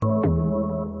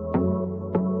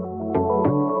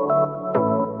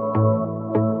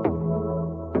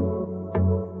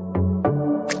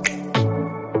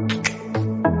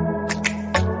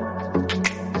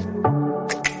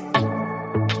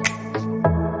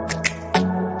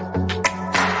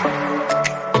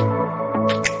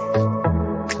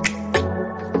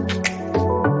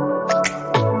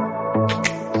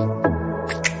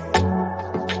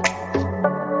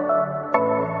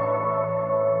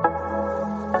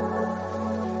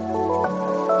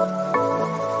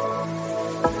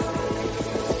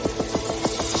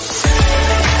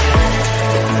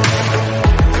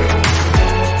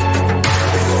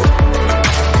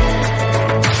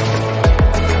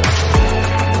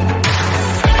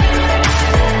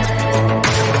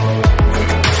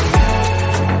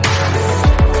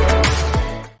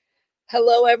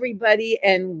everybody,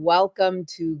 and welcome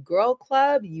to Girl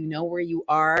Club. You know where you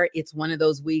are. It's one of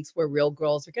those weeks where real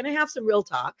girls are going to have some real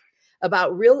talk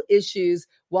about real issues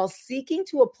while seeking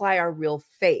to apply our real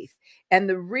faith. And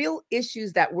the real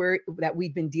issues that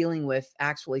we've been dealing with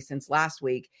actually since last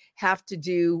week have to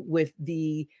do with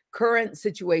the current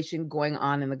situation going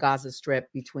on in the Gaza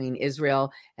Strip between Israel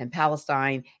and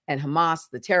Palestine and Hamas,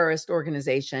 the terrorist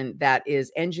organization that is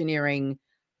engineering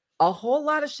a whole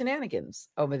lot of shenanigans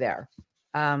over there.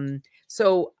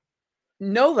 So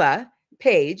Nova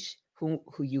Page, who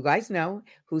you guys know,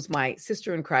 who's my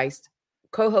sister in Christ,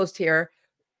 co-host here,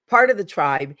 part of the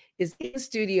tribe, is in the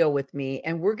studio with me,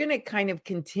 and we're going to kind of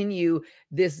continue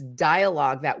this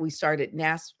dialogue that we started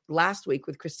last week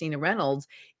with Christina Reynolds,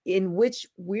 in which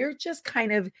we're just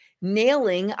kind of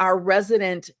nailing our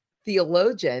resident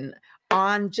theologian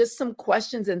on just some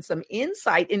questions and some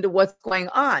insight into what's going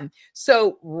on.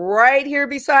 So right here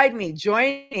beside me,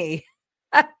 join me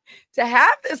to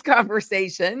have this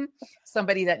conversation,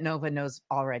 somebody that Nova knows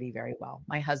already very well,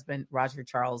 my husband, Roger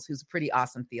Charles, who's a pretty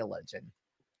awesome theologian.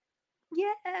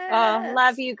 Yes. Oh,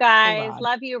 love you guys.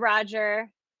 Love you,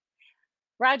 Roger.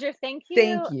 Roger, thank you.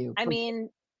 Thank you. I mean,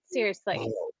 seriously.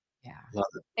 Yeah. Love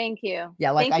it. Thank you.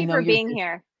 Yeah, like thank you for being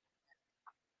here.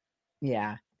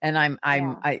 Yeah. And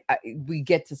we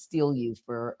get to steal you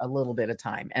for a little bit of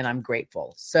time, and I'm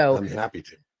grateful. So I'm happy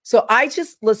to. So I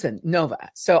just listen, Nova.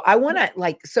 So I want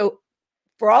to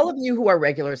for all of you who are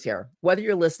regulars here, whether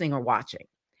you're listening or watching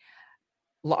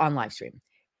on live stream,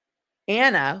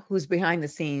 Anna, who's behind the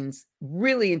scenes,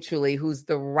 really and truly, who's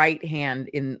the right hand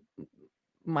in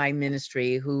my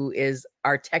ministry, who is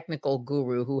our technical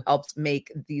guru, who helps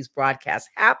make these broadcasts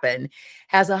happen,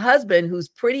 has a husband who's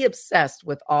pretty obsessed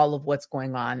with all of what's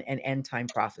going on in end time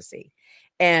prophecy.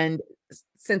 And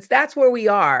since that's where we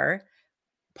are,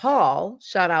 Paul,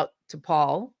 shout out to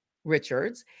Paul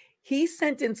Richards, he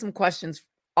sent in some questions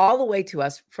all the way to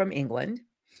us from England,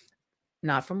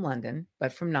 not from London,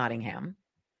 but from Nottingham,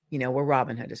 where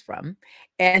Robin Hood is from.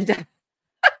 And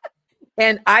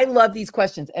I love these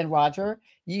questions. And Roger,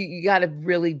 you got to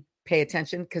really pay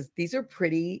attention because these are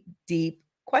pretty deep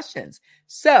questions.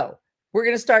 So we're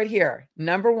going to start here.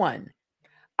 Number one,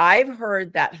 I've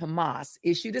heard that Hamas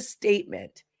issued a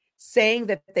statement saying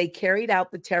that they carried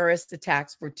out the terrorist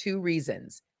attacks for two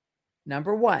reasons.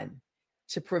 Number one,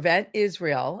 to prevent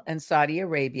Israel and Saudi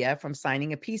Arabia from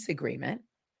signing a peace agreement.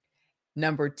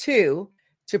 Number two,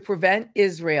 to prevent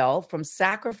Israel from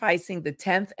sacrificing the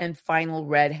 10th and final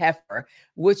red heifer,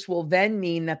 which will then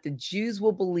mean that the Jews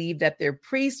will believe that their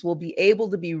priests will be able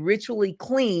to be ritually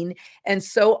clean and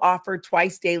so offer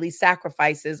twice daily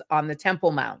sacrifices on the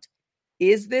Temple Mount.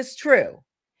 Is this true?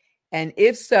 And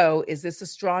if so, is this a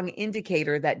strong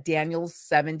indicator that Daniel's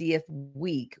 70th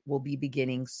week will be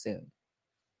beginning soon?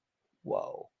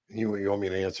 Whoa. You want me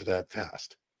to answer that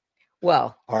fast?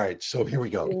 Well. All right, so here we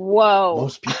go. Whoa.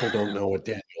 Most people don't know what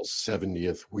Daniel's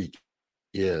 70th week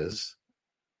is.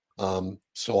 So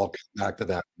I'll come back to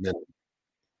that in a minute.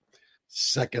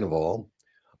 Second of all,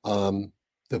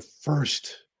 the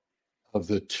first of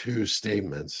the two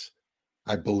statements,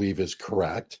 I believe, is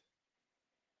correct.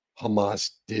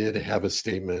 Hamas did have a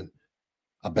statement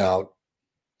about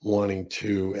wanting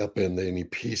to upend any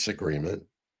peace agreement.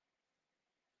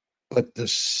 But the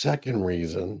second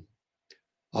reason,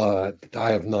 I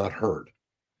have not heard,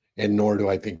 and nor do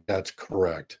I think that's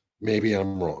correct. Maybe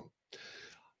I'm wrong.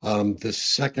 The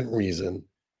second reason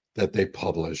that they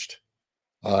published,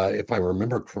 if I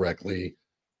remember correctly,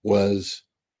 was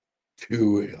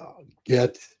to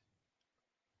get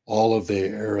all of the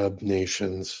Arab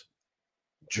nations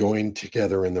joined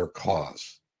together in their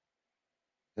cause.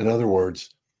 In other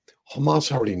words,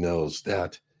 Hamas already knows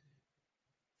that,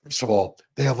 first of all,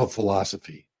 they have a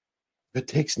philosophy. If it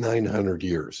takes 900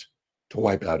 years to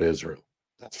wipe out Israel,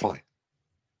 that's fine.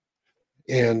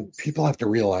 And people have to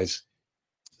realize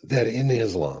that in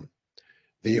Islam,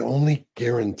 the only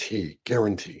guarantee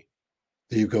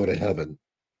that you go to heaven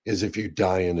is if you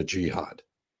die in a jihad.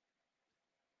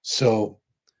 So,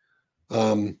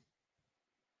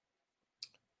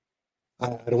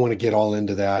 I don't want to get all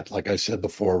into that. Like I said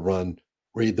before,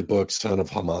 read the book, Son of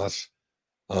Hamas.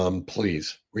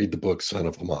 Please read the book, Son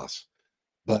of Hamas.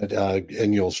 But,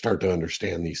 and you'll start to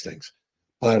understand these things.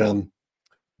 But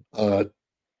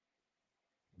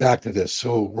back to this.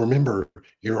 So remember,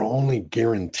 your only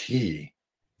guarantee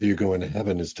that you're going to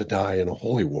heaven is to die in a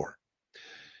holy war.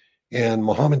 And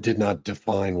Muhammad did not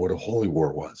define what a holy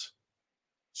war was.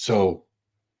 So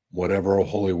whatever a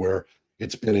holy war,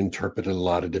 it's been interpreted a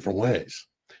lot of different ways.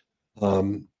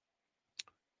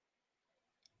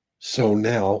 So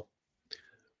now,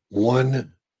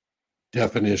 one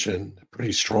definition,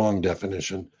 pretty strong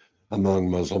definition among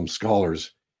Muslim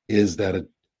scholars, is that a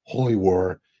holy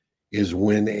war is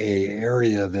when a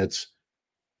area that's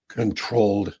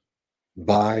controlled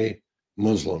by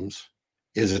Muslims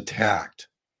is attacked.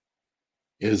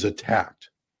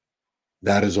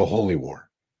 That is a holy war.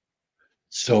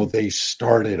 So they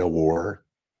started a war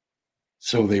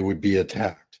so they would be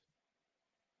attacked,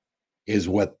 is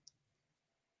what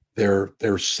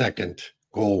their second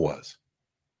goal was.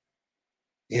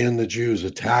 In the Jews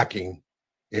attacking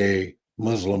a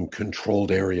Muslim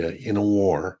controlled area in a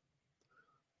war,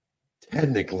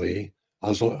 technically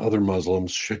other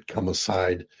Muslims should come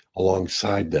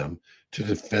alongside them to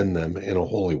defend them in a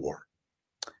holy war.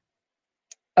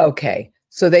 Okay.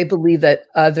 So they believe that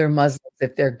other Muslims,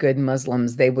 if they're good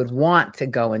Muslims, they would want to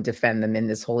go and defend them in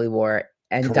this holy war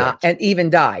and die, and even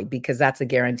die, because that's a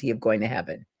guarantee of going to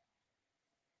heaven.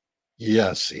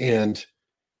 Yes. And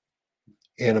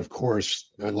of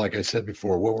course, like I said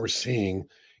before, what we're seeing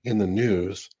in the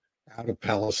news out of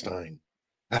Palestine,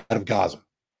 out of Gaza,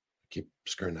 I keep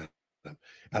screwing that up,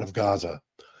 out of Gaza,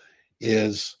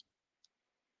 is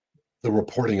the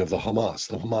reporting of the Hamas.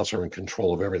 The Hamas are in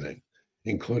control of everything,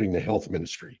 including the health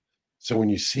ministry. So when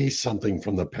you see something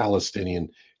from the Palestinian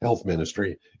health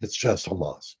ministry, it's just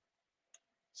Hamas.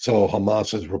 So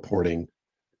Hamas is reporting,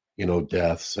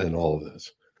 deaths and all of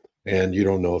this. And you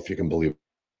don't know if you can believe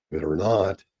it or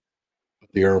not,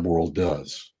 but the Arab world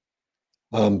does.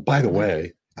 By the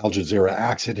way, Al Jazeera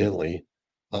accidentally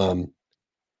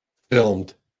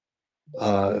filmed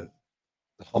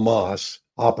Hamas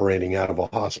operating out of a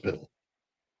hospital.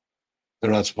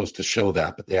 They're not supposed to show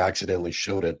that, but they accidentally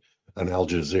showed it on Al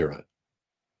Jazeera.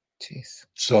 Jeez.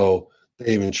 So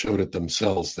they even showed it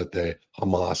themselves that the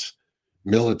Hamas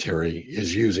military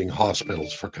is using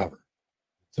hospitals for cover.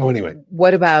 So anyway.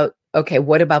 What about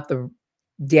the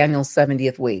Daniel's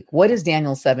 70th week? What is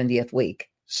Daniel's 70th week?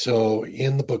 So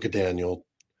in the book of Daniel,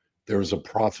 there was a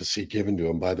prophecy given to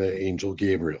him by the angel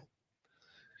Gabriel.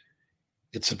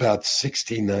 It's about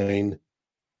 69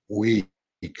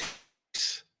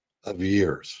 weeks of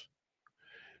years.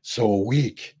 So a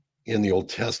week in the Old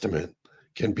Testament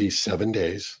can be 7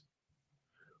 days,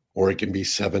 or it can be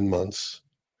 7 months,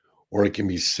 or it can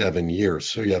be 7 years.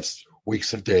 So you have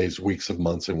weeks of days, weeks of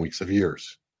months, and weeks of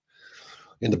years.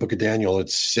 In the book of Daniel,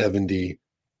 it's 70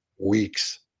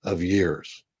 weeks of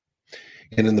years.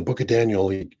 And in the book of Daniel,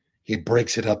 he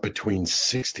breaks it up between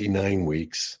 69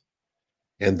 weeks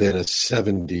and then a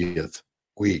 70th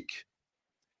week.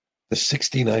 The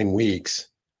 69 weeks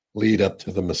lead up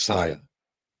to the Messiah.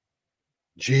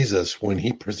 Jesus, when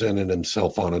he presented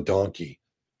himself on a donkey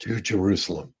to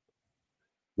Jerusalem,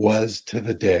 was to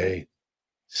the day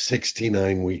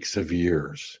 69 weeks of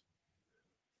years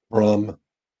from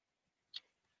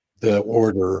the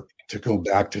order to go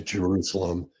back to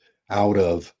Jerusalem out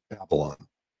of Babylon.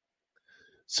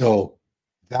 So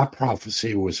that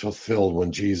prophecy was fulfilled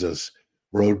when Jesus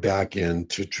rode back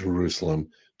into Jerusalem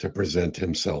to present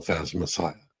himself as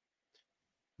Messiah.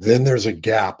 Then there's a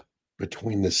gap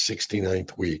between the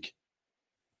 69th week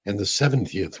and the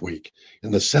 70th week.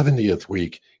 And the 70th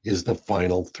week is the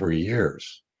final 3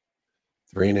 years.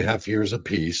 3.5 years of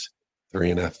peace,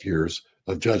 3.5 years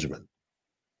of judgment.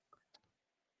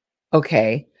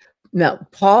 Okay. Now,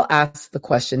 Paul asks the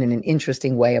question in an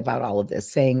interesting way about all of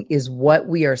this, saying, is what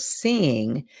we are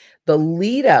seeing the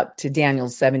lead up to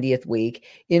Daniel's 70th week,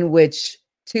 in which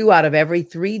 2 out of every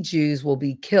 3 Jews will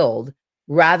be killed,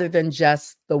 rather than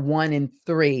just the 1 in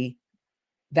 3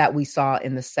 that we saw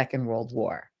in the Second World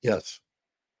War? Yes.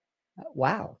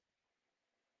 Wow.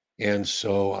 And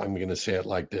so I'm going to say it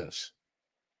like this.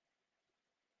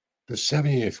 The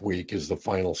 70th week is the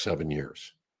final 7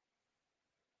 years.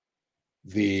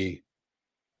 The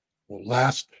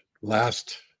last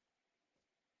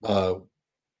girl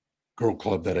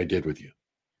club that I did with you,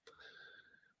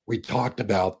 we talked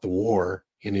about the war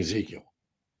in Ezekiel.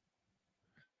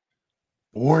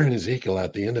 The war in Ezekiel,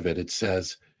 at the end of it, it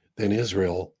says, then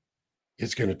Israel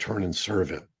is going to turn and serve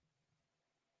him.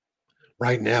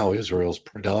 Right now, Israel's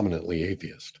predominantly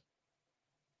atheist.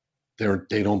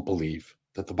 They don't believe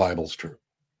that the Bible's true.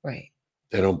 Right.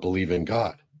 They don't believe in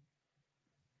God.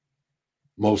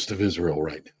 Most of Israel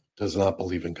right now does not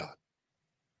believe in God.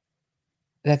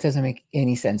 That doesn't make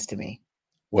any sense to me.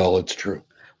 Well, it's true.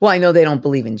 Well, I know they don't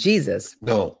believe in Jesus.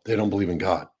 No, they don't believe in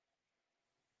God.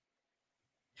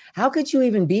 How could you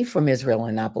even be from Israel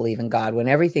and not believe in God when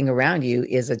everything around you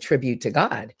is a tribute to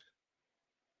God?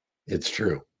 It's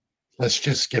true. Let's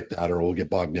just skip that or we'll get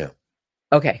bogged down.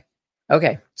 Okay.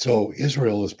 So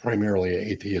Israel is primarily an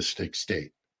atheistic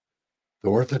state. The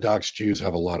Orthodox Jews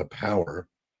have a lot of power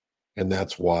And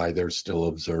that's why they're still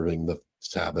observing the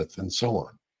Sabbath and so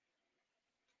on.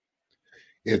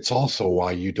 It's also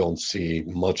why you don't see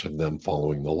much of them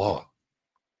following the law.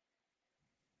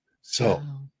 So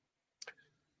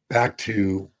back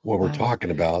to what we're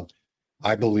talking about,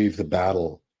 I believe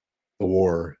the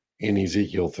war in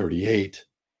Ezekiel 38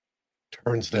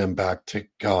 turns them back to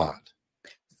God.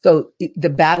 So the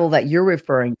battle that you're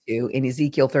referring to in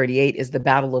Ezekiel 38 is the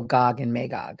battle of Gog and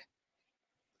Magog.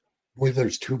 Well,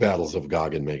 there's two battles of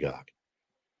Gog and Magog.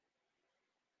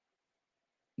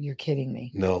 You're kidding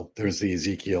me. No, there's the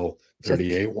Ezekiel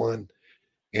 38 one,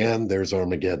 and there's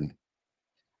Armageddon.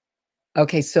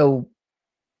 Okay, so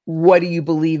what do you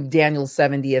believe Daniel's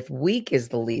 70th week is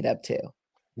the lead up to?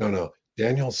 No.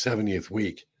 Daniel's 70th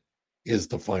week is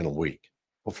the final week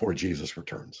before Jesus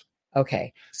returns.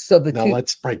 Okay, so now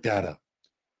let's break that up.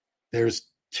 There's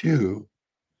two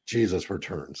Jesus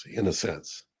returns, in a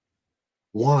sense.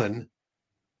 One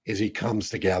is he comes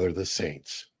to gather the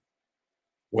saints,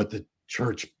 what the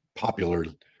church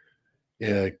popularly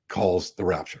calls the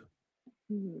rapture.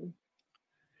 Mm-hmm.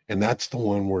 And that's the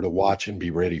one we're to watch and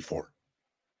be ready for,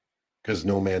 because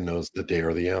no man knows the day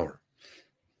or the hour.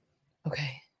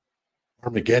 Okay.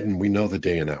 Armageddon, we know the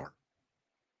day and hour.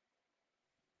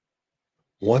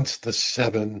 Once the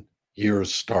 7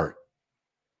 years start,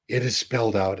 it is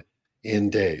spelled out in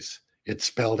days. It's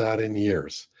spelled out in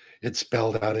years. It's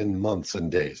spelled out in months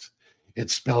and days.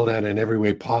 It's spelled out in every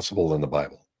way possible in the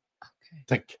Bible. Okay.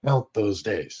 To count those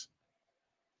days.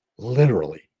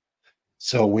 Literally.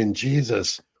 So when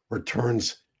Jesus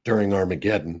returns during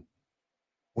Armageddon,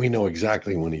 we know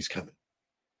exactly when he's coming.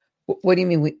 What do you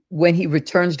mean? When he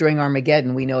returns during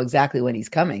Armageddon, we know exactly when he's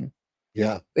coming.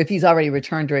 Yeah. If he's already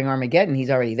returned during Armageddon, he's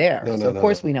already there. So of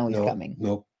course we know he's coming.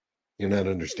 No, you're not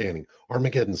understanding.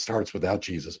 Armageddon starts without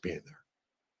Jesus being there.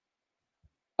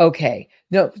 Okay.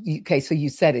 No. Okay. So you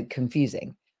said it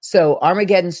confusing. So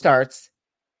Armageddon starts,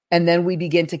 and then we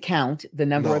begin to count the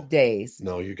number of days.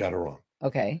 No, you got it wrong.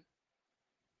 Okay.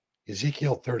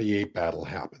 Ezekiel 38 battle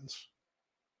happens.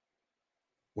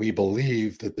 We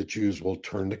believe that the Jews will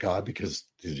turn to God because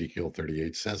Ezekiel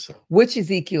 38 says so. Which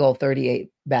Ezekiel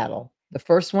 38 battle? The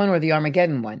first one or the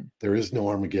Armageddon one? There is no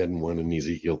Armageddon one in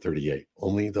Ezekiel 38.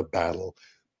 Only the battle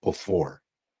before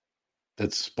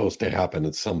that's supposed to happen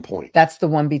at some point. That's the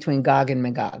one between Gog and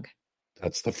Magog.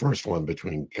 That's the first one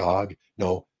between Gog.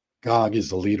 No, Gog is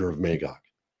the leader of Magog.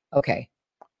 Okay.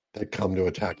 That come to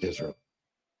attack Israel.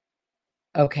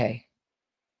 Okay.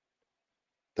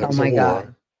 There's a war.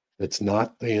 God. It's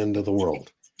not the end of the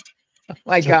world. Oh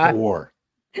my God. A war.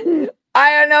 I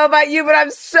don't know about you, but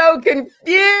I'm so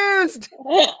confused.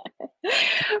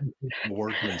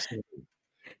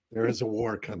 There is a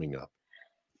war coming up.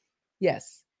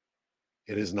 Yes.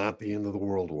 It is not the end of the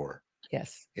world war.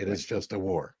 Yes. It is just a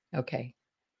war. Okay.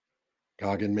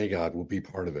 Gog and Magog will be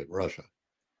part of it, Russia.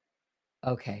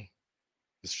 Okay.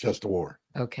 It's just a war.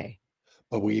 Okay.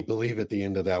 But we believe at the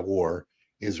end of that war,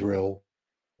 Israel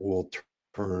will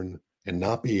turn and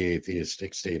not be an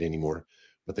atheistic state anymore,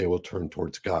 but they will turn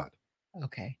towards God.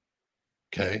 Okay.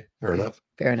 Okay. Fair enough?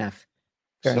 Fair enough.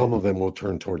 Some of them will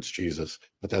turn towards Jesus,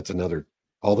 but that's another.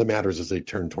 All that matters is they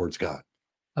turn towards God.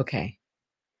 Okay.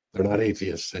 They're not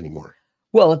atheists anymore.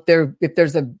 Well, if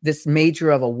there's this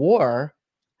major of a war,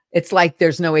 it's like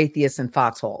there's no atheists in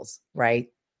foxholes, right?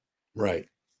 Right.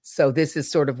 So this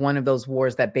is sort of one of those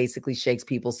wars that basically shakes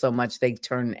people so much they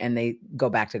turn and they go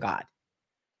back to God.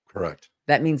 Correct.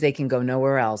 That means they can go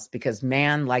nowhere else because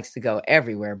man likes to go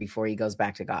everywhere before he goes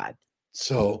back to God.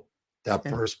 So that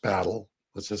first battle,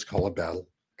 let's just call it battle.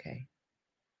 Okay.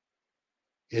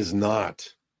 Is not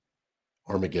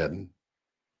Armageddon,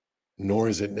 nor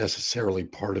is it necessarily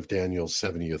part of Daniel's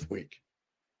 70th week.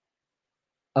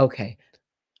 Okay.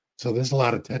 So there's a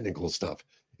lot of technical stuff.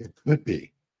 It could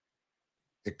be.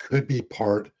 It could be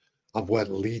part of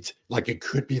what leads, like it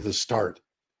could be the start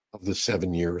of the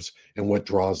 7 years and what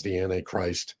draws the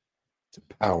Antichrist to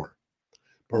power.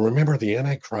 But remember, the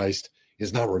Antichrist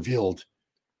is not revealed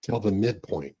till the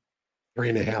midpoint,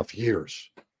 3.5 years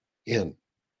in.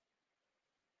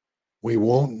 We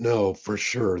won't know for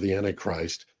sure the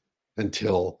Antichrist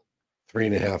until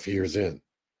 3.5 years in.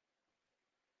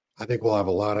 I think we'll have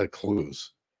a lot of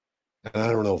clues. And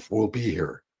I don't know if we'll be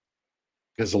here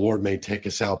because the Lord may take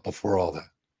us out before all that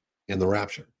in the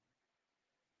rapture.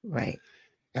 Right.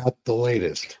 At the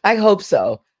latest. I hope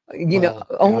so. Only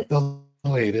at the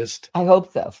latest. I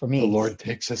hope so for me. The Lord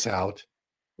takes us out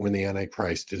when the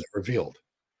Antichrist is revealed.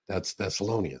 That's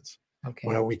Thessalonians. Okay.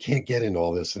 Well, we can't get into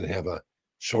all this and have a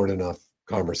short enough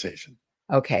conversation.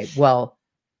 Okay. Well,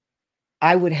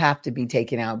 I would have to be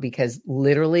taken out because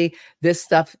literally this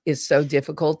stuff is so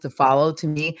difficult to follow. To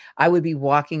me, I would be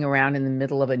walking around in the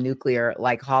middle of a nuclear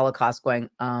like Holocaust going,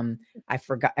 I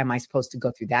forgot, am I supposed to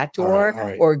go through that door all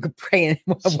right. or praying?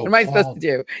 What am I supposed to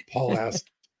do? Paul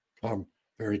asked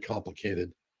very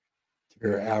complicated,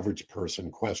 your average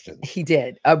person questions. He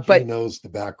did, but he knows the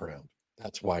background.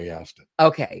 That's why he asked it.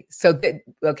 Okay.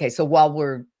 So while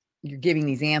you're giving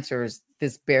these answers,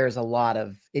 this bears a lot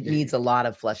of, it needs a lot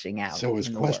of fleshing out. So his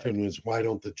question was, why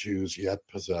don't the Jews yet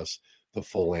possess the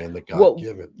full land that God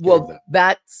gave them?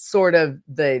 That's sort of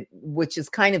which is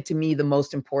kind of to me the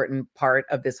most important part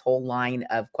of this whole line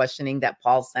of questioning that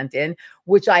Paul sent in,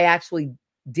 which I actually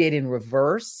did in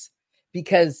reverse,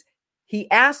 because he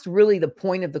asked really the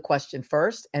point of the question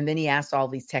first, and then he asked all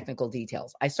these technical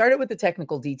details. I started with the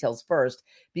technical details first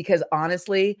because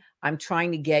honestly, I'm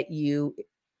trying to get you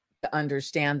to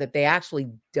understand that they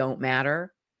actually don't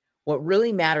matter. What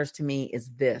really matters to me is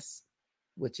this,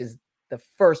 which is the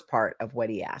first part of what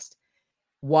he asked.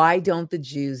 Why don't the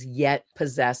Jews yet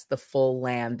possess the full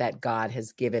land that God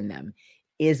has given them?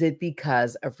 Is it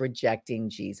because of rejecting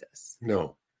Jesus?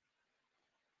 No.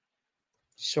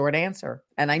 Short answer.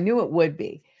 And I knew it would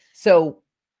be. So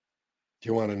do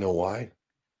you want to know why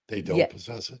they don't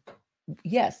possess it?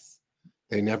 Yes.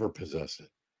 They never possessed it.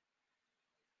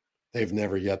 They've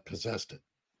never yet possessed it.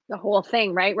 The whole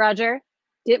thing, right, Roger?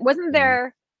 Wasn't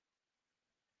there?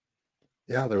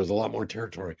 Yeah, there was a lot more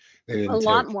territory. They didn't a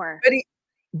lot more.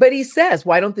 But he says,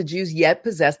 why don't the Jews yet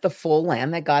possess the full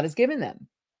land that God has given them?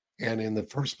 And in the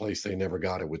first place, they never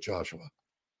got it with Joshua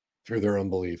through their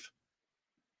unbelief.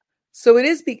 So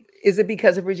is it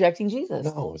because of rejecting Jesus?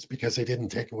 No, it's because they didn't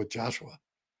take it with Joshua.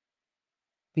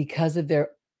 Because of their,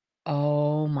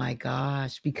 oh my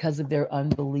gosh, because of their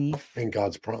unbelief in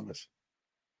God's promise.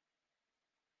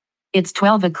 It's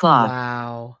 12 o'clock.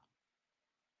 Wow.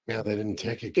 Yeah, they didn't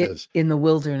take it because in the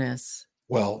wilderness.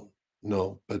 Well,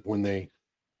 no, but when they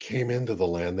came into the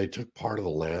land, they took part of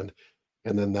the land,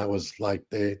 and then that was like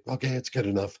okay, it's good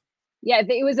enough. Yeah,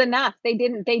 it was enough. They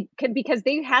could because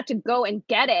they had to go and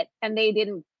get it, and they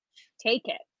didn't take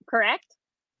it. Correct?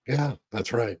 Yeah,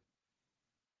 that's right.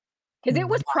 Because it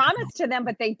was promised to them,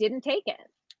 but they didn't take it.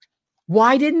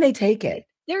 Why didn't they take it?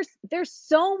 There's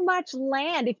so much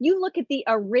land. If you look at the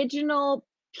original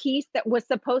piece that was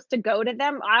supposed to go to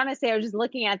them, honestly, I was just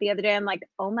looking at it the other day. I'm like,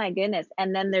 oh my goodness.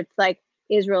 And then it's like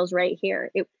Israel's right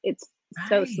here. It's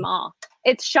so small.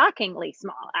 It's shockingly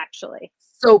small, actually.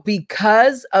 So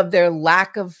because of their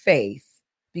lack of faith,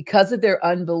 because of their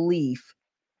unbelief,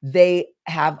 they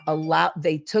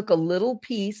took a little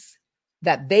piece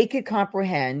that they could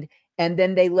comprehend, and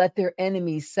then they let their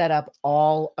enemies set up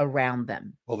all around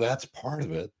them. Well, that's part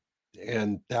of it.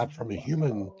 And that from a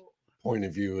human point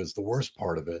of view is the worst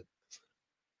part of it.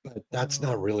 But that's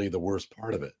not really the worst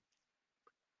part of it.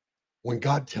 When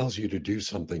God tells you to do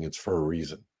something, it's for a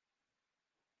reason.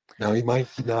 Now, he might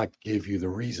not give you the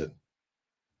reason.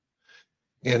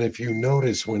 And if you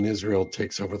notice when Israel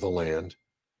takes over the land,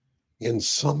 in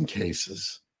some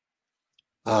cases,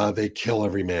 they kill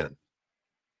every man.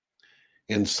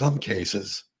 In some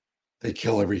cases, they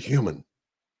kill every human.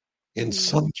 In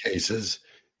some cases,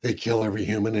 they kill every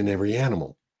human and every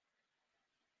animal.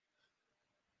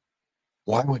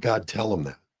 Why would God tell them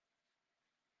that?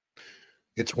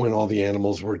 It's when all the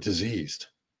animals were diseased.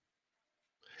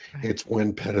 It's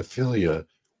when pedophilia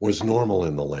was normal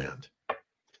in the land.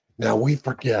 Now, we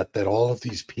forget that all of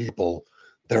these people,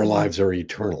 their lives are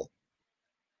eternal.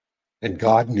 And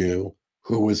God knew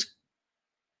who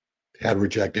had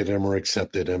rejected him or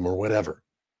accepted him or whatever.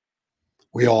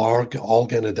 We are all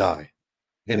going to die.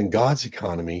 And in God's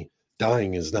economy,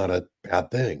 dying is not a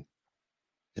bad thing.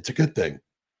 It's a good thing.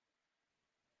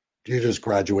 You just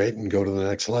graduate and go to the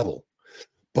next level.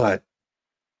 But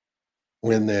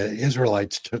when the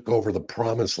Israelites took over the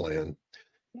promised land,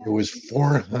 it was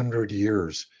 400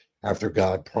 years after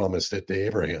God promised it to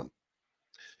Abraham.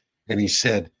 And he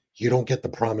said, you don't get the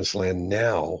promised land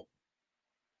now.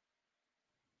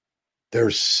 Their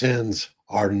sins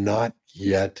are not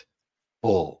yet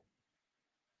full.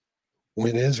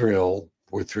 When Israel,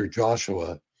 through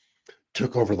Joshua,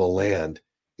 took over the land,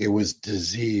 it was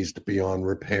diseased beyond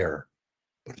repair.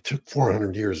 But it took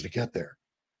 400 years to get there.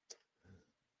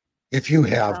 If you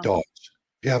have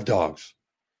dogs,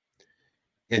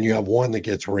 and you have one that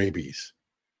gets rabies,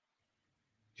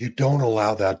 you don't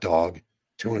allow that dog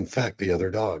to infect the other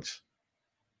dogs.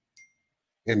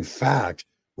 In fact,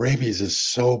 rabies is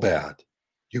so bad,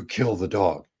 you kill the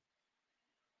dog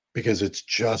because it's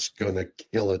just going to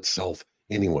kill itself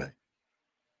anyway.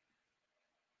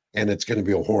 And it's going to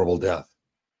be a horrible death.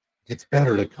 It's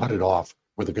better to cut it off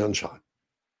with a gunshot.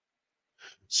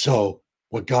 So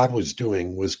what God was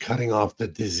doing was cutting off the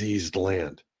diseased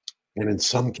land, and in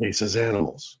some cases,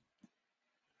 animals.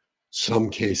 Some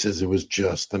cases, it was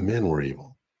just the men were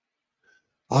evil.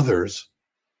 Others,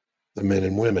 the men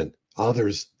and women.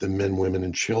 Others, the men, women,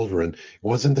 and children. It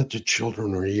wasn't that the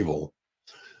children were evil,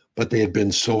 but they had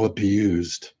been so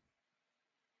abused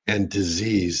and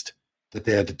diseased that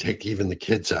they had to take even the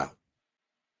kids out.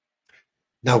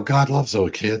 Now, God loves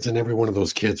those kids, and every one of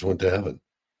those kids went to heaven.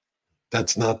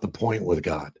 That's not the point with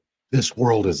God. This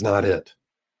world is not it.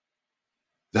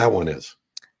 That one is.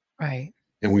 Right.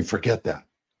 And we forget that.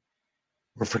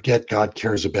 We forget God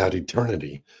cares about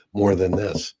eternity more than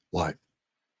this life.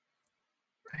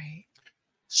 Right.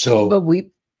 So But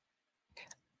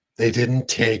they didn't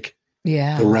take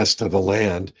the rest of the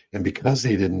land. And because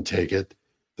they didn't take it,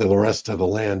 the rest of the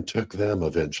land took them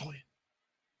eventually.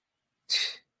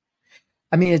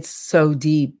 I mean, it's so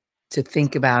deep to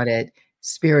think about it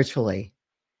spiritually.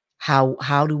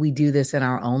 How do we do this in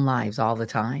our own lives all the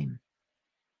time?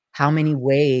 How many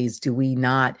ways do we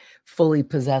not fully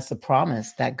possess a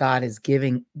promise that God has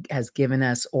given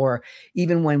us, or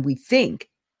even when we think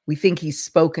he's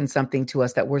spoken something to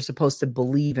us that we're supposed to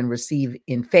believe and receive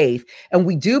in faith, and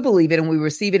we do believe it and we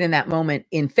receive it in that moment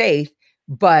in faith,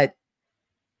 but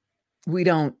we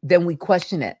don't, then we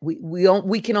question it.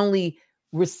 We can only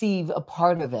receive a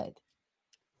part of it.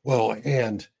 Well,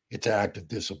 and it's an act of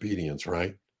disobedience,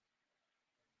 right?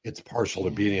 It's partial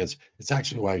obedience. It's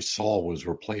actually why Saul was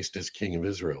replaced as king of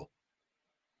Israel,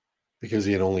 because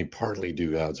he had only partly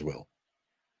do God's will.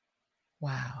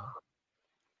 Wow.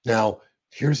 Now,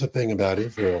 here's the thing about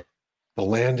Israel. The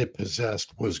land it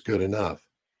possessed was good enough.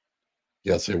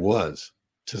 Yes, it was,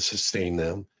 to sustain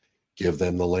them, give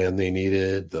them the land they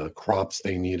needed, the crops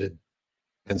they needed.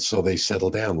 And so they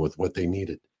settled down with what they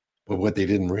needed. But what they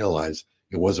didn't realize,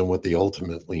 it wasn't what they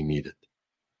ultimately needed.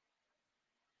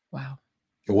 Wow.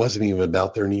 It wasn't even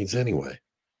about their needs anyway.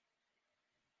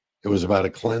 It was about a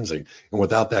cleansing. And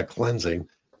without that cleansing,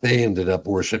 they ended up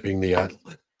worshiping the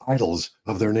idols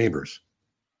of their neighbors.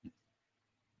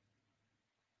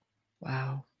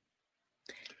 Wow.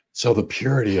 So the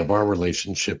purity of our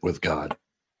relationship with God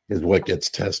is what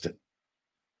gets tested.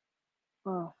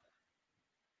 Oh,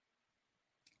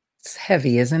 It's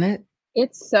heavy, isn't it?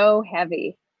 it's so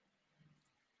heavy.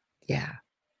 Yeah.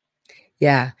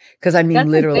 Yeah. Because I mean, That's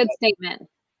literally. a good statement.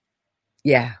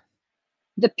 Yeah.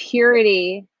 The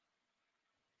purity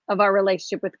of our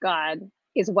relationship with God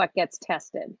is what gets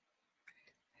tested.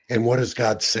 And what does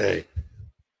God say?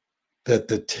 That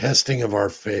the testing of our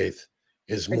faith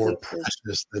is more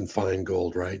precious than fine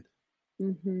gold, right?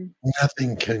 Mm-hmm.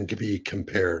 Nothing can be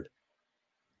compared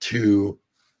to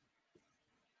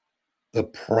the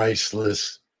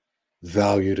priceless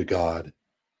value to God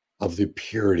of the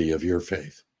purity of your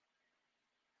faith.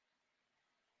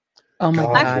 Oh my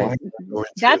God.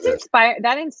 That's inspired.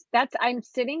 That's I'm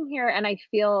sitting here and I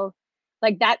feel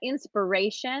like that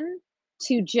inspiration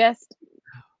to just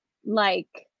like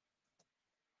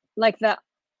the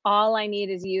all I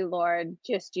need is you, Lord,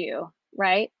 just you,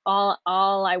 right? All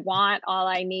I want, all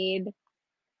I need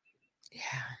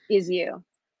is you.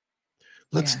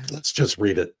 Let's just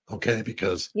read it, okay?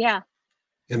 Because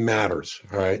it matters,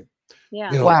 all right?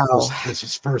 Yeah. You know, Wow. this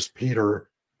is First Peter,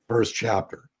 first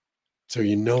chapter. So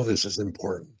you know this is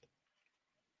important.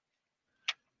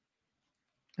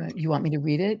 You want me to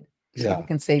read it? So Yeah. you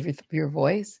can save your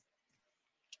voice?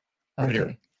 Right okay.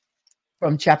 here.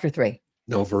 From chapter 3.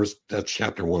 No, that's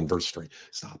chapter 1, verse 3.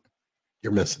 Stop.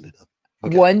 You're messing it up.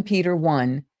 Okay. 1 Peter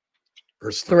 1,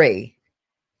 verse 3.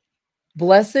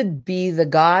 Blessed be the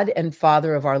God and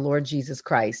Father of our Lord Jesus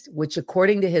Christ, which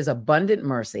according to his abundant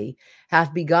mercy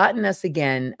hath begotten us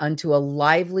again unto a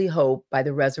lively hope by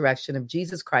the resurrection of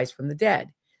Jesus Christ from the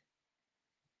dead.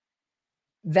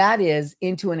 That is,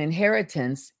 into an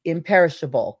inheritance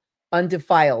imperishable,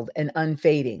 undefiled, and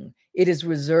unfading. It is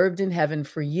reserved in heaven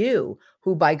for you,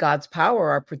 who by God's power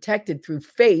are protected through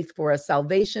faith for a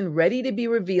salvation ready to be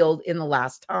revealed in the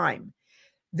last time.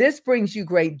 This brings you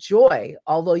great joy,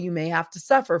 although you may have to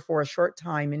suffer for a short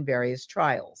time in various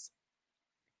trials.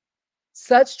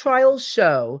 Such trials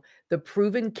show the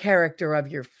proven character of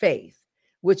your faith,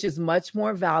 which is much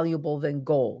more valuable than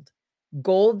gold.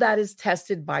 Gold that is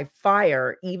tested by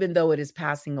fire, even though it is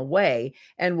passing away,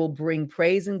 and will bring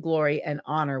praise and glory and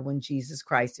honor when Jesus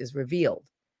Christ is revealed.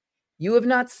 You have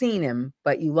not seen him,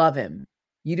 but you love him.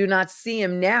 You do not see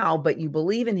him now, but you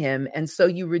believe in him, and so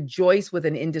you rejoice with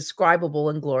an indescribable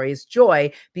and glorious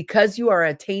joy because you are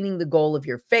attaining the goal of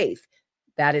your faith.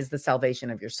 That is the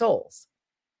salvation of your souls.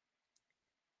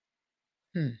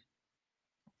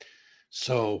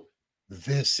 So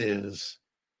this is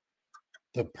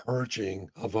the purging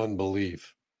of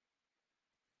unbelief.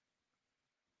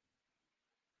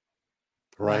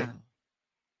 Right?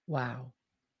 Wow.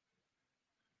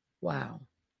 Wow.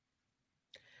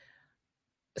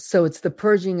 So it's the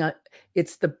purging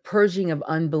of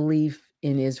unbelief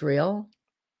in Israel.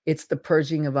 It's the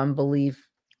purging of unbelief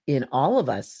in all of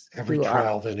us. Every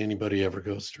trial that anybody ever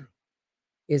goes through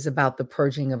is about the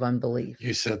purging of unbelief.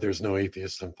 You said there's no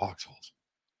atheists in foxholes.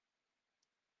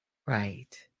 Right.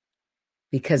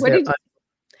 Because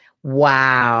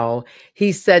wow.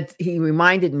 He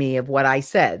reminded me of what I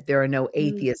said. There are no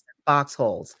atheists in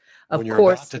foxholes. When you're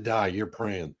about to die, you're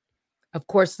praying. Of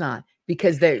course not.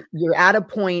 Because you're at a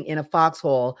point in a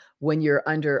foxhole when you're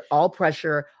under all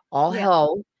pressure, all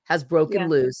hell has broken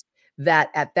loose, that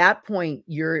at that point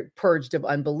you're purged of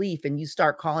unbelief and you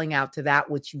start calling out to that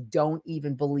which you don't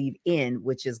even believe in,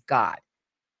 which is God.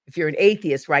 If you're an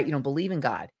atheist, right, you don't believe in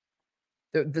God.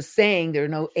 The saying there are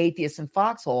no atheists in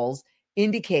foxholes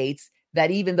indicates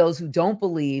that even those who don't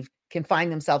believe can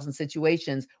find themselves in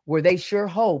situations where they sure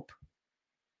hope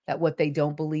that what they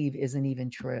don't believe isn't even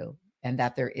true and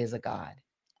that there is a God.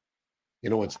 You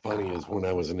know what's funny is when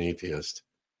I was an atheist,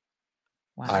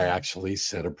 I actually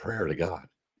said a prayer to God.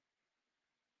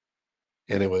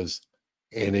 And it was,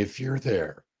 and if you're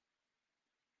there,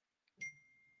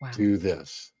 do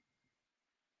this.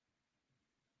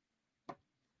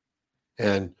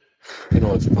 And you know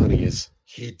what's funny is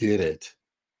he did it.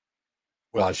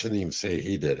 Well, I shouldn't even say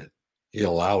he did it. He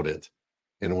allowed it.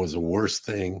 And it was the worst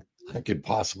thing I could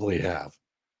possibly have.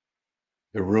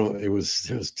 It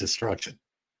was destruction.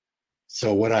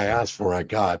 So what I asked for, I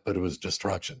got, but it was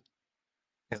destruction.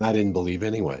 And I didn't believe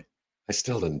anyway. I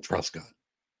still didn't trust God,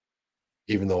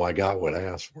 even though I got what I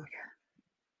asked for.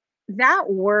 That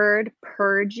word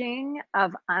purging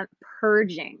of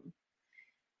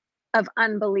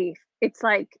unbelief. It's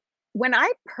like when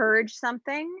I purge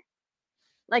something,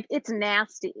 like it's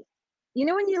nasty. You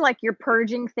know, when you're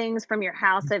purging things from your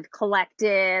house have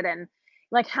collected, and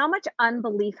like how much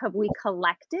unbelief have we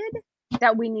collected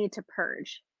that we need to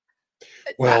purge?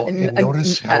 Well, and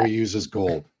notice how he uses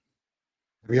gold.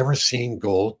 Have you ever seen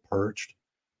gold purged?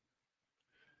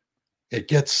 It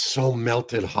gets so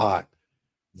melted hot.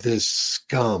 This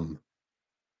scum,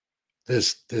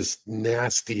 this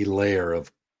nasty layer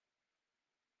of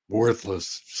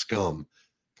worthless scum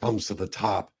comes to the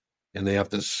top and they have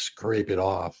to scrape it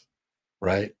off,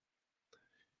 right?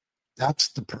 That's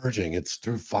the purging. It's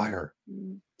through fire.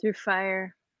 Through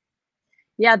fire.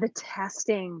 Yeah, the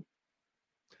testing.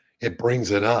 It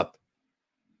brings it up.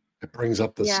 It brings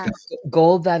up the scum.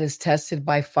 Gold that is tested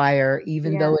by fire,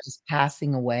 even though it is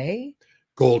passing away?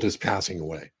 Gold is passing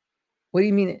away. What do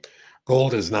you mean?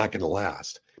 Gold is not going to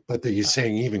last. But he's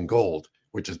saying even gold,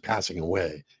 which is passing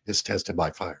away, is tested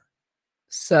by fire.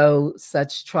 So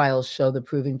such trials show the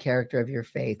proven character of your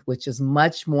faith, which is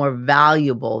much more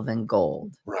valuable than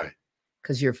gold. Right.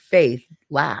 Because your faith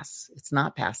lasts. It's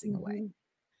not passing away.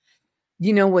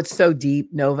 You know what's so deep,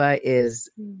 Nova, is,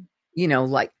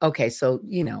 like, okay, so,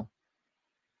 to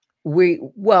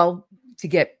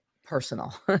get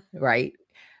personal, right?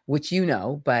 Which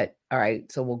but all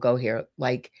right, so we'll go here.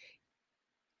 Like,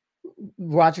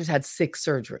 Roger's had 6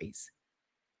 surgeries.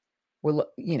 We're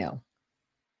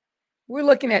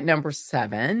looking at number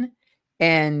 7,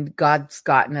 and God's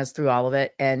gotten us through all of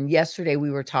it. And yesterday we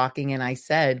were talking and I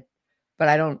said, but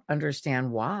I don't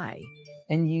understand why.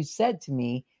 And you said to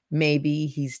me, maybe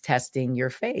he's testing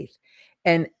your faith.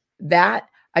 And that,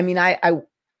 I mean, I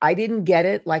didn't get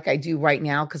it like I do right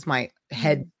now because my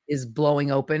head is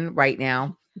blowing open right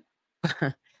now.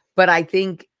 But I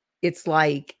think it's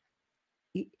like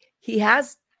he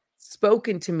has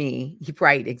spoken to me.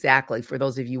 Right, exactly. For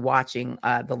those of you watching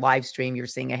the live stream, you're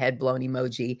seeing a head blown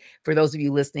emoji. For those of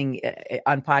you listening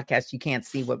on podcast, you can't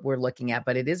see what we're looking at,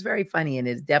 but it is very funny and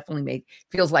it definitely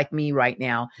feels like me right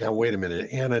now. Now, wait a minute.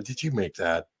 Anna, did you make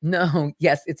that? No.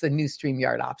 Yes, it's a new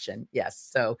StreamYard option. Yes.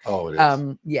 So, it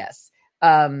is. Yes.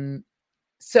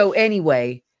 So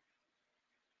anyway,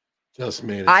 just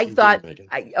made it. I thought,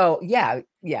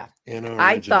 yeah. Anna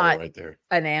I thought right there.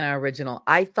 An Anna original.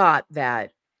 I thought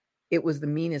that it was the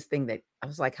meanest thing that I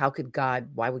was like,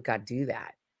 why would God do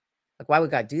that? Like, why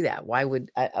would God do that? Why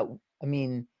would, I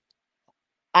mean,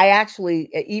 I actually,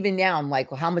 even now I'm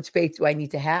like, well, how much faith do I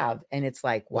need to have? And it's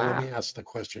like, wow. Well, let me ask the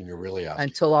question you're really asking.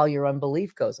 Until all your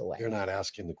unbelief goes away. You're not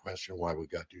asking the question, why would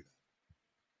God do that?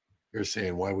 You're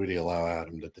saying, why would he allow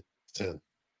Adam to sin?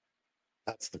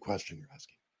 That's the question you're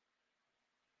asking.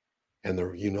 And the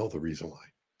reason why.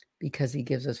 Because he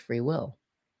gives us free will.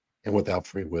 And without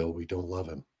free will, we don't love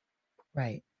him.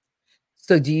 Right.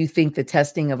 So do you think the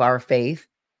testing of our faith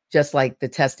just like the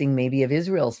testing maybe of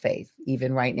Israel's faith,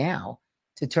 even right now,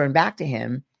 to turn back to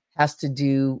him has to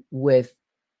do with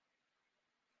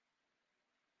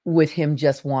him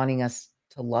just wanting us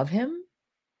to love him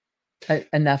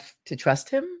enough to trust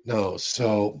him? No,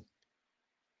 so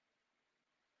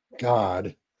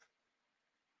God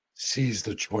sees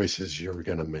the choices you're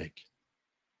going to make,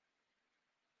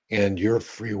 and your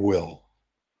free will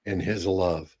and his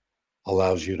love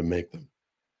allows you to make them.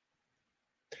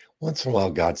 Once in a while,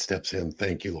 God steps in,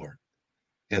 thank you, Lord,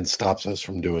 and stops us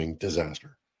from doing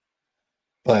disaster.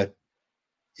 But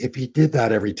if he did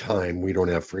that every time, we don't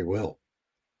have free will.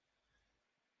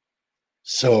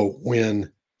 So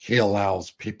when he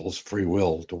allows people's free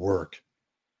will to work,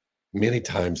 many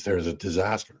times there's a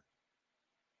disaster.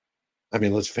 I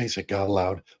mean, let's face it, God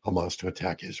allowed Hamas to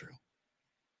attack Israel.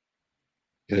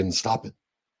 He didn't stop it.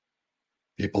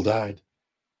 People died.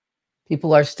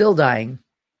 People are still dying.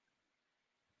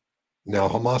 Now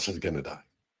Hamas is going to die.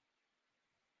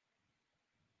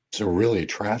 So really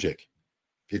tragic,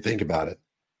 if you think about it.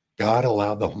 God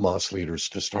allowed the Hamas leaders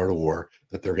to start a war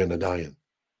that they're going to die in.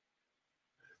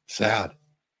 Sad.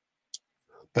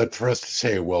 But for us to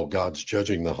say, well, God's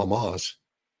judging the Hamas,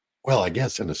 well, I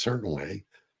guess in a certain way,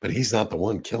 but he's not the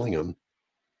one killing them.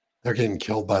 They're getting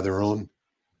killed by their own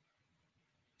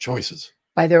choices.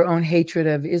 By their own hatred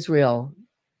of Israel,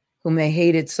 whom they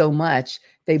hated so much,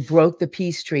 they broke the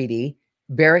peace treaty,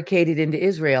 barricaded into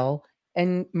Israel,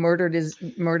 and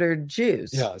murdered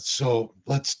Jews. Yeah, so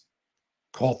let's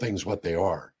call things what they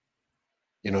are.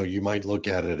 You know, you might look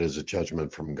at it as a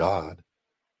judgment from God,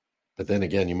 but then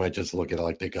again, you might just look at it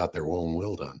like they got their own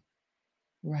will done.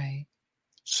 Right.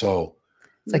 So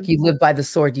it's like you live by the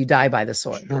sword, you die by the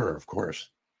sword. Sure, of course.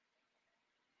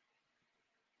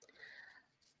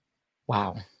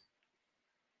 Wow.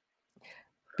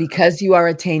 Because you are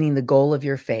attaining the goal of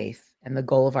your faith, and the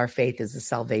goal of our faith is the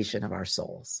salvation of our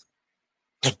souls.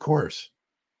 Of course.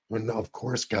 Of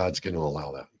course, God's going to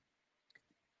allow that.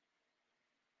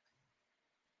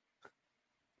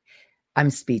 I'm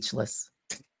speechless.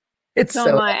 It's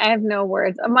so I have no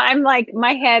words. I'm like,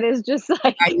 my head is just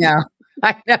like, I know.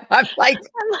 I'm like,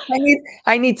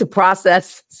 I need to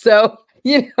process. So,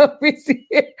 you know,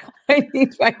 I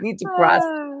need to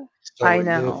process. So I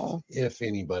know. If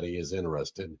anybody is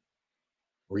interested,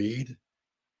 read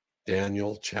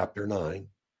Daniel chapter 9.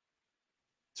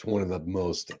 It's one of the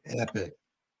most epic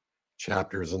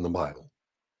chapters in the Bible.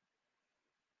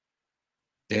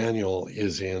 Daniel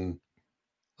is in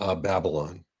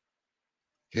Babylon.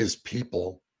 His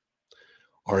people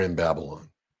are in Babylon.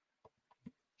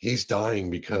 He's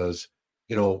dying because,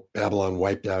 you know, Babylon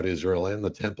wiped out Israel and the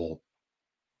temple.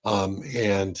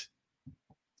 And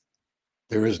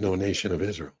there is no nation of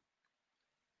Israel.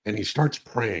 And he starts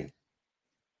praying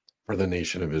for the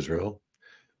nation of Israel.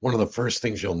 One of the first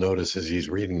things you'll notice is he's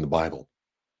reading the Bible.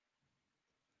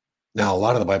 Now, a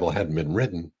lot of the Bible hadn't been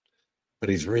written, but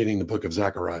he's reading the book of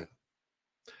Zechariah.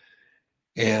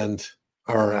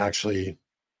 Or actually,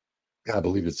 I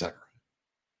believe it's Zechariah.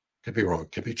 Could be wrong.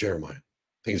 Could be Jeremiah.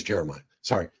 I think it's Jeremiah.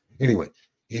 Sorry. Anyway,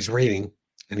 he's reading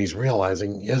and he's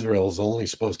realizing Israel is only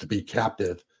supposed to be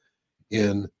captive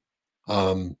in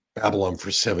Babylon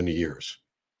for 70 years.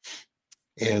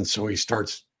 And so he's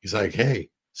like, hey,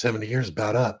 70 years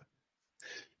about up.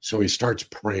 So he starts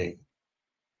praying.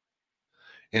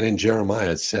 And in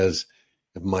Jeremiah, it says,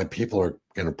 if my people are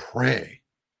going to pray.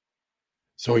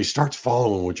 So he starts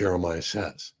following what Jeremiah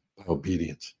says by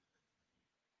obedience.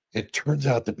 It turns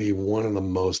out to be one of the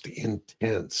most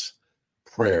intense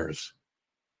prayers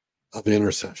of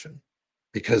intercession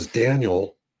because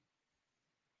Daniel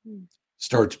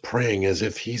starts praying as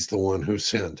if he's the one who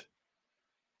sinned,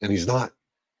 and he's not.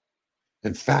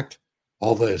 In fact,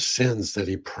 all the sins that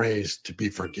he prays to be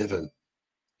forgiven,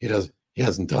 he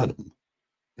hasn't done them.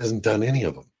 He hasn't done any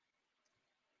of them.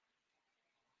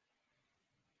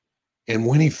 And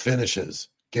when he finishes,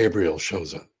 Gabriel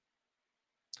shows up.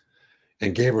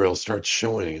 And Gabriel starts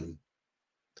showing him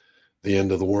the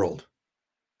end of the world.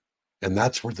 And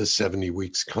that's where the 70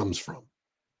 weeks comes from.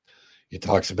 He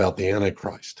talks about the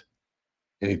Antichrist.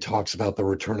 And he talks about the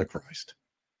return of Christ.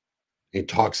 He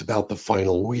talks about the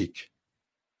final week.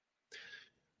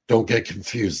 Don't get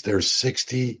confused. There's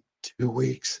 62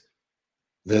 weeks,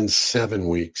 then 7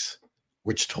 weeks,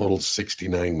 which totals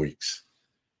 69 weeks.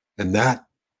 And that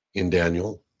in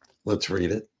Daniel, let's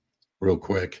read it real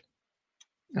quick.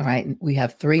 All right. We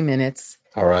have 3 minutes.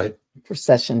 All right. For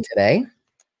session today.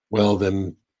 Well,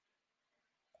 then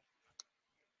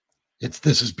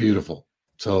this is beautiful.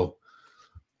 So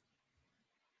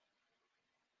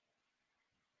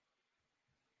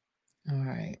all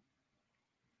right.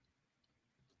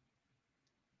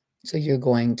 So you're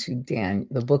going to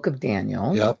the book of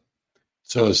Daniel. Yep.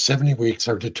 So 70 weeks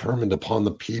are determined upon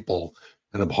the people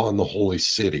and upon the holy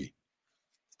city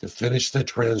to finish the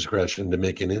transgression, to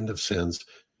make an end of sins,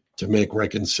 to make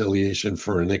reconciliation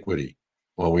for iniquity.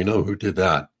 Well, we know who did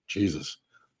that, Jesus.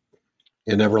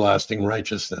 In everlasting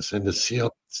righteousness, and to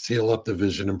seal up the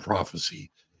vision and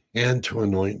prophecy, and to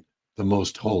anoint the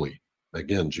most holy.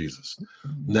 Again, Jesus.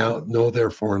 Now know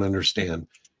therefore and understand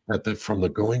that from the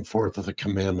going forth of the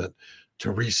commandment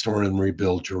to restore and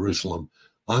rebuild Jerusalem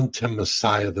unto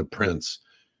Messiah the Prince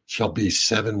shall be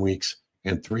 7 weeks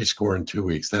and 62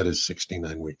 weeks. That is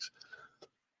 69 weeks.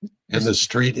 And the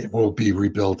street will be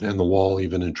rebuilt and the wall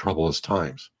even in troublous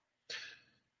times.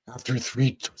 After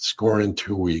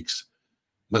 62 weeks,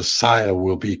 Messiah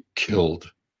will be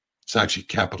killed. It's actually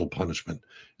capital punishment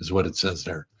is what it says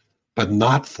there, but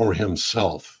not for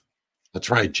himself. That's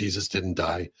right. Jesus didn't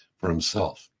die for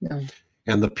himself. No.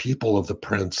 And the people of the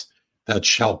prince that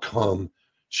shall come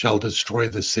shall destroy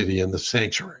the city and the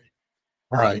sanctuary.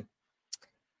 All right.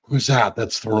 Who's that?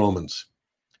 That's the Romans.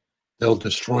 They'll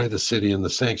destroy the city and the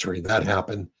sanctuary. That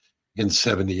happened in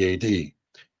 70 AD.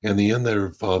 And the end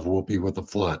thereof will be with a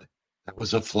flood. That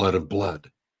was a flood of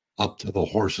blood up to the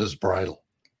horse's bridle.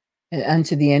 And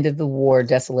unto the end of the war,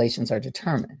 desolations are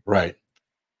determined. Right.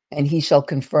 And he shall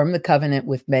confirm the covenant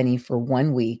with many for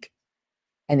 1 week.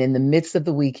 And in the midst of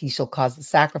the week, he shall cause the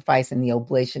sacrifice and the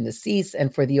oblation to cease.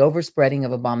 And for the overspreading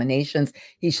of abominations,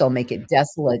 he shall make it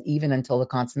desolate even until the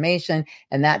consummation.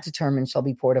 And that determined shall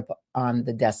be poured upon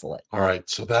the desolate. All right.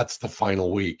 So that's the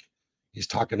final week. He's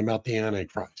talking about the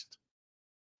Antichrist,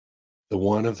 the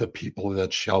one of the people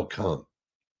that shall come.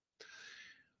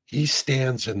 He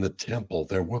stands in the temple.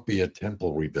 There will be a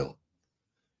temple rebuilt.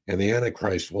 And the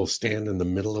Antichrist will stand in the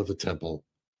middle of the temple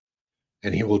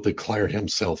and he will declare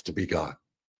himself to be God.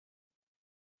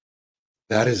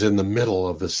 That is in the middle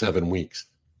of the 7 weeks.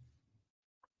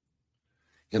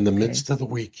 In the midst of the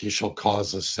week, he shall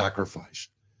cause a sacrifice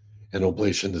and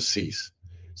oblation to cease.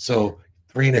 So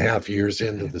 3.5 years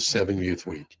into the 70th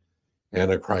week,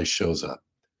 Antichrist shows up.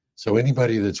 So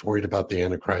anybody that's worried about the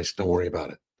Antichrist, don't worry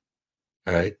about it.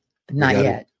 All right? Not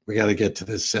yet. We got to get to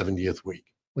this 70th week.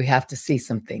 We have to see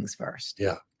some things first.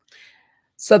 Yeah.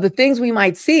 So the things we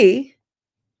might see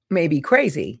may be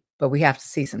crazy, but we have to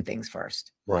see some things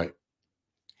first. Right.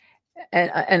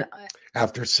 And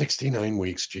after 69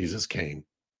 weeks, Jesus came.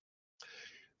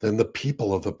 Then the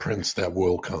people of the prince that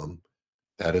will come,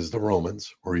 that is the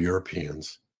Romans or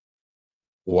Europeans,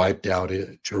 wiped out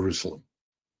Jerusalem.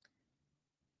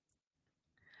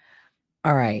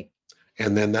 All right.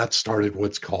 And then that started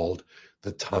what's called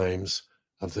the times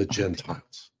of the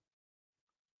Gentiles.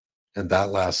 And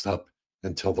that lasts up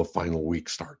until the final week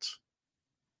starts.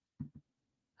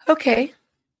 Okay.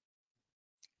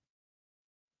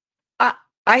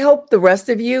 I hope the rest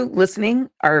of you listening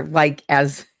are like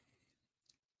as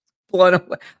blown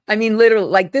away. I mean, literally,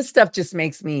 like this stuff just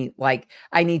makes me like,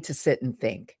 I need to sit and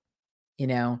think,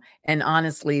 and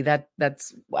honestly,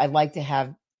 that's, I'd like to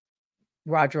have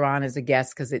Roger on as a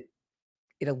guest because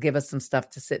it'll give us some stuff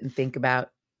to sit and think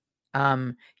about.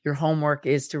 Your homework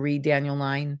is to read Daniel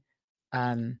 9.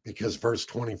 Because verse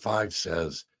 25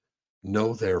 says,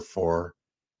 know therefore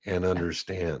and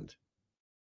understand.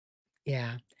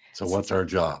 Yeah. So what's our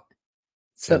job?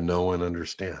 To know and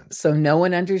understand. So know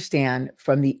and understand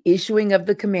from the issuing of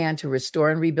the command to restore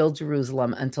and rebuild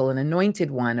Jerusalem until an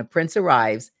anointed one, a prince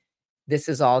arrives. This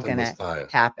is all going to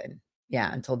happen.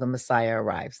 Yeah. Until the Messiah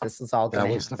arrives. This is all going to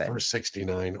happen. That was the first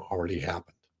 69 already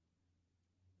happened.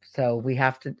 So we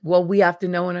have to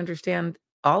know and understand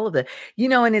all of it,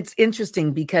 and it's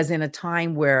interesting because in a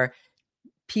time where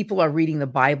people are reading the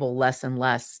Bible less and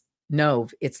less,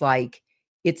 Nov, it's like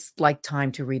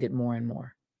time to read it more and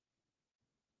more.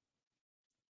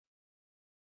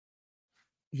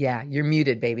 Yeah, you're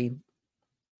muted, baby.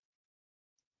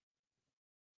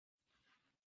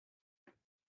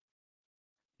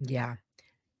 Yeah.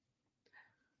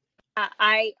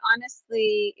 I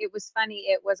honestly, it was funny.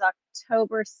 It was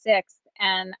October 6th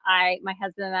and my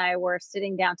husband and I were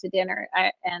sitting down to dinner.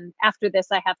 And after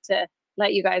this, I have to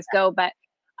let you guys go. But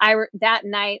that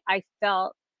night I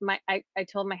felt I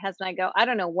told my husband, I go, I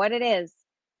don't know what it is,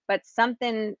 but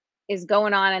something is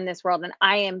going on in this world. And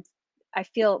I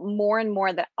feel more and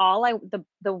more that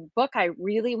the book I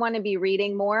really want to be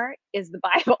reading more is the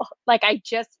Bible. Like I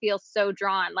just feel so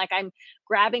drawn. Like I'm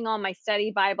grabbing all my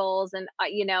study Bibles and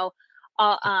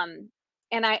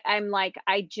and I'm like,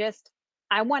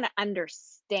 I want to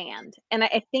understand. And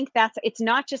I think it's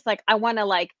not just like I want to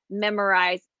like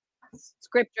memorize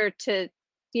scripture to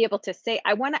be able to say,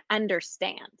 I want to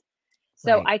understand.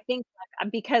 So Right. I think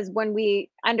because when we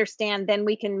understand, then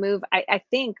we can move, I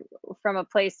think, from a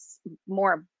place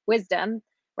more wisdom,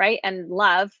 right? And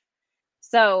love.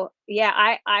 So yeah,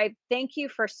 I thank you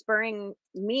for spurring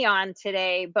me on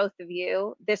today, both of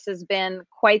you. This has been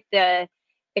quite the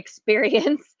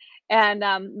experience and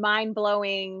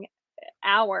mind-blowing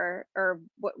hour or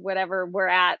whatever we're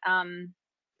at.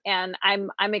 And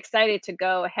I'm excited to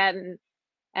go ahead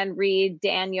and read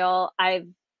Daniel. I've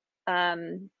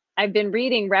been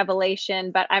reading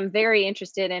Revelation, but I'm very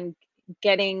interested in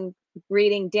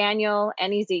reading Daniel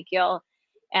and Ezekiel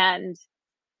and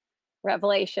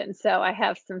Revelation. So I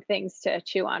have some things to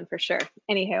chew on for sure.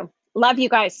 Anywho, love you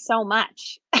guys so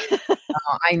much.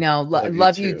 I know. Love you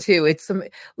Love you too. too. It's some,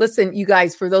 listen, you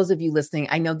guys, for those of you listening,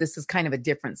 I know this is kind of a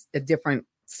different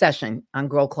session on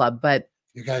Girl Club, but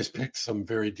You guys picked some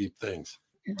very deep things.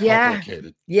 yeah,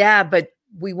 Complicated. yeah, but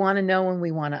we want to know and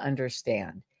we want to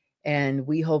understand. And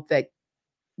we hope that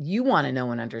you want to know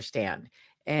and understand.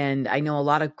 And I know a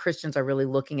lot of Christians are really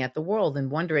looking at the world and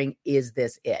wondering, is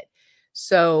this it?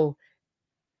 So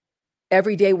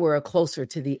every day we're closer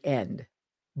to the end,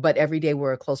 but every day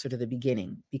we're closer to the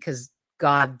beginning, because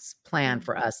God's plan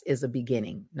for us is a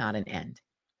beginning, not an end.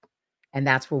 And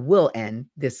that's where we'll end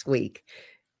this week.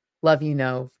 Love you,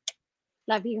 Nove.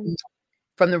 Love you.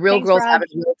 From the Real Thanks, Girls Rod. Having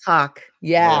Real Talk.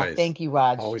 Yeah. Always. Thank you,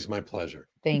 Raj. Always my pleasure.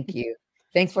 Thank you.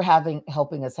 Thanks for helping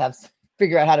us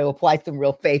figure out how to apply some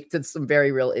real faith to some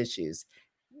very real issues.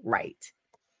 Right.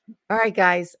 All right,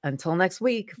 guys. Until next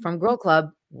week from Girl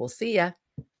Club, we'll see ya.